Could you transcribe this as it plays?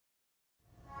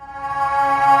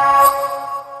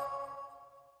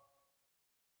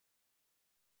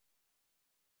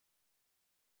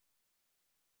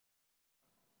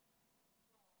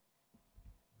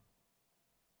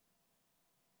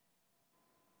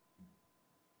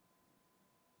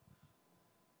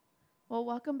Well,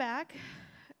 welcome back.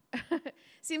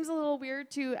 Seems a little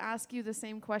weird to ask you the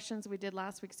same questions we did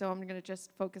last week, so I'm going to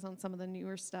just focus on some of the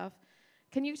newer stuff.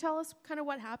 Can you tell us kind of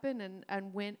what happened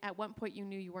and when, at what point you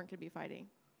knew you weren't going to be fighting?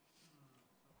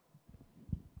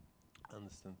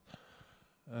 Understand.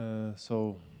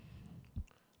 So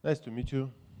nice to meet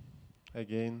you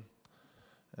again.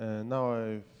 Now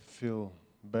I feel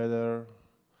better.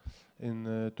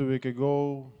 2 weeks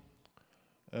ago,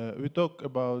 we talked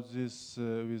about this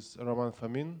with Roman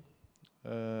Famin,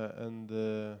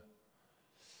 and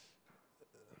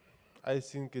I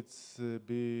think it's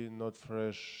be not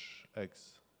fresh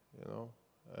eggs,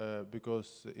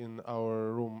 because in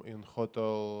our room in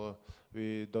hotel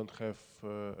we don't have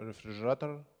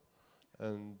refrigerator,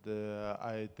 and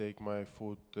I take my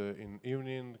food in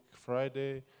evening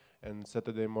Friday, and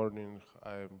Saturday morning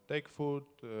I take food,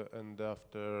 and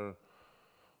after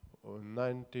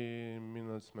 90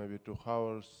 minutes, maybe 2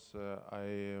 hours,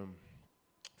 I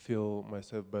feel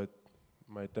myself bad.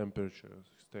 My temperature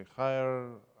stay higher.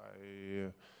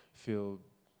 I feel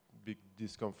big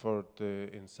discomfort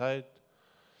inside.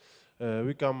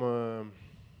 We come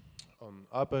on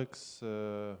Apex,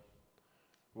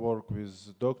 work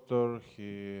with doctor.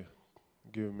 He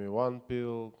give me one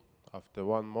pill. After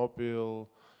one more pill,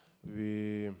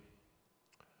 we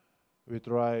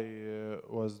try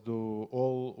was do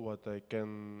all what I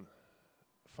can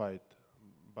fight,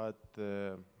 but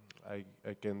I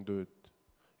can do it.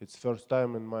 It's first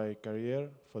time in my career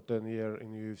for 10 years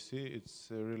in UFC. It's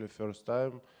really first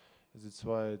time. That's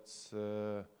why it's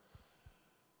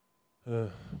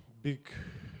big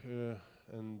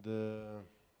and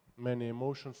many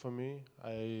emotion for me.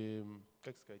 I,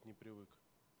 как сказать, не привык.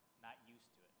 Not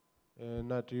used to it.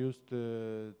 Not used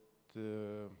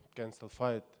to cancel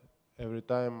fight. Every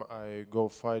time I go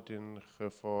fighting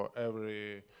for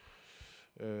every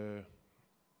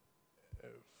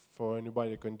for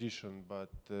anybody condition,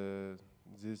 but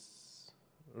this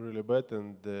really bad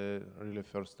and really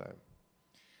first time.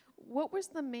 What was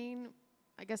the main,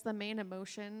 I guess the main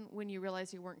emotion when you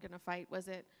realized you weren't going to fight? Was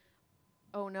it,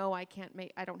 oh no, I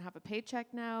don't have a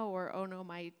paycheck now, or oh no,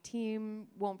 my team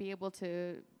won't be able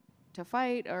to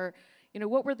fight, or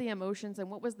what were the emotions and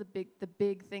what was the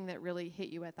big thing that really hit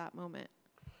you at that moment?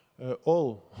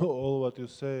 All what you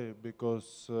say,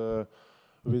 because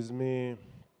with me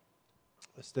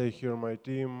stay here my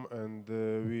team, and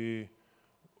we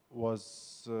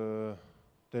was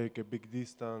take a big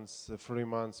distance, 3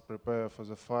 months prepare for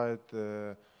the fight,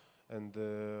 and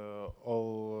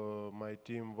all my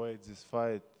team wait this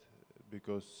fight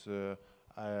because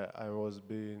I was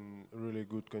being really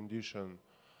good condition.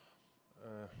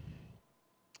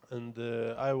 And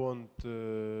I want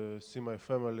see my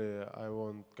family. I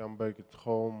want come back at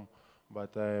home,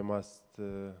 but I must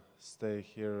stay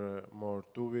here more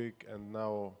 2 weeks. And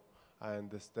now I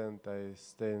understand I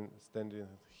standing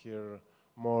here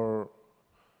more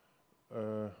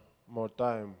more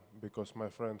time because my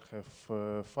friend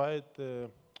have fight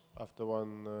after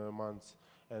 1 month,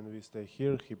 and we stay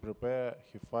here. He prepare,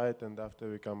 he fight, and after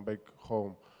we come back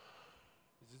home.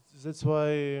 That's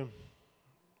why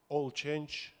all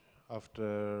change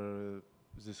after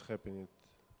this happened.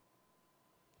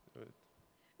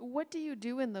 What do you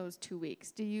do in those 2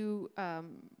 weeks? Do you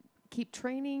keep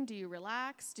training? Do you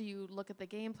relax? Do you look at the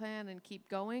game plan and keep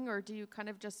going? Or do you kind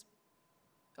of just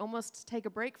almost take a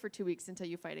break for 2 weeks until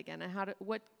you fight again? And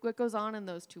what goes on in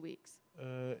those 2 weeks?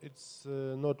 It's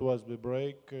not was the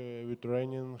break with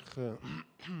training.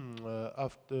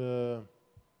 After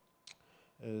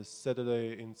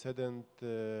Saturday incident,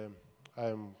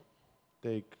 I'm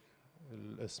take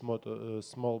a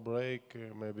small break,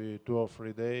 maybe 2 or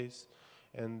 3 days,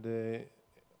 and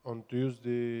on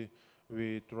Tuesday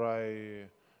we try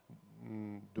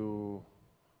do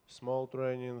small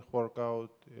training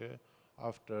workout. Yeah.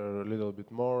 After a little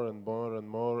bit more and more and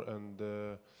more, and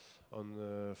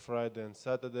on Friday and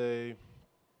Saturday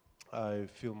I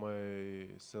feel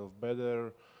myself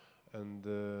better, and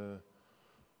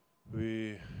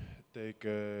we take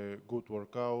a good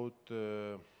workout.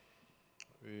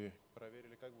 We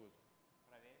проверили, как будет?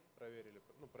 Проверили,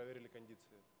 ну, проверили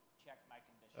кондиции. Check my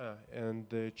condition.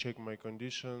 And check my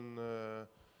condition.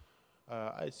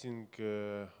 I think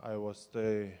I was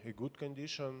stay a good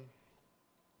condition,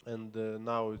 and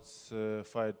now it's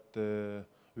fight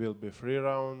will be 3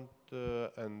 round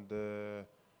and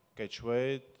catch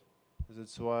weight.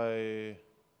 That's why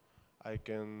I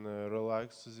can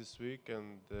relax this week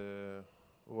and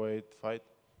wait fight.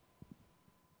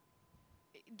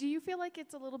 Do you feel like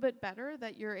it's a little bit better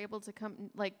that you're able to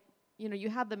come, like, you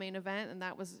had the main event and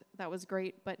that was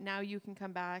great, but now you can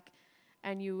come back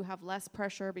and you have less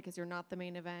pressure because you're not the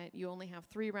main event. You only have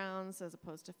 3 rounds as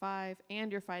opposed to 5,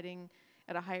 and you're fighting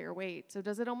at a higher weight. So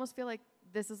does it almost feel like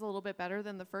this is a little bit better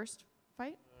than the first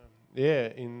fight? Yeah,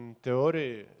 in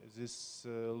theory, this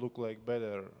look like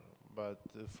better, but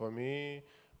for me,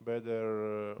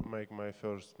 better make my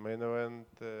first main event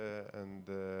and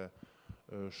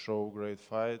show great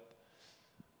fight.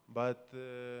 But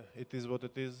it is what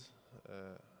it is.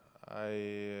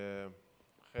 I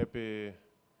happy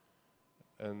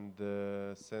and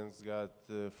thanks God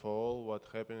for all what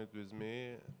happened with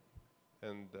me,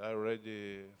 and I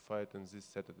already fight on this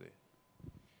Saturday.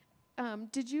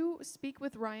 Did you speak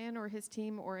with Ryan or his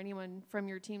team or anyone from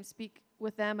your team, speak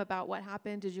with them about what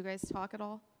happened? Did you guys talk at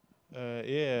all?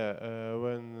 Yeah,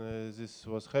 when this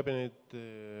was happening,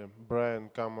 Brian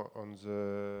come on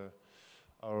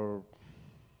our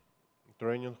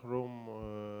training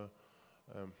room.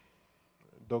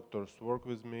 Doctors work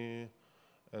with me,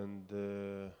 and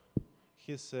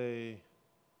he say,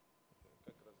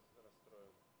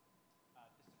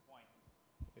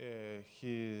 Disappointed.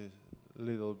 he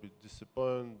little bit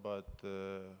disappointed, but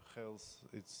health,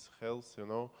 it's health, you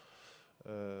know.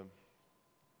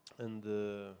 And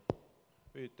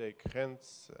we take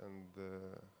hands, and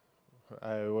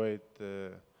I wait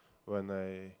when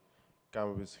I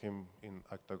come with him in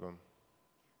octagon.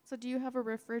 So do you have a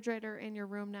refrigerator in your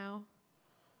room now?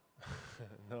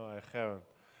 No, I haven't.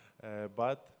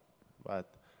 But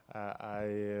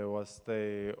I was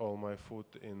stay all my food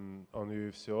in on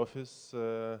UFC office,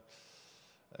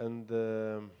 and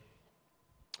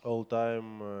all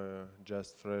time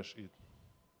just fresh eat.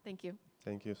 Thank you.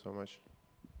 Thank you so much.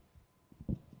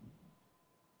 Okay.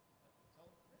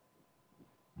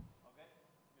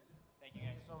 Thank you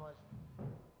guys. So much.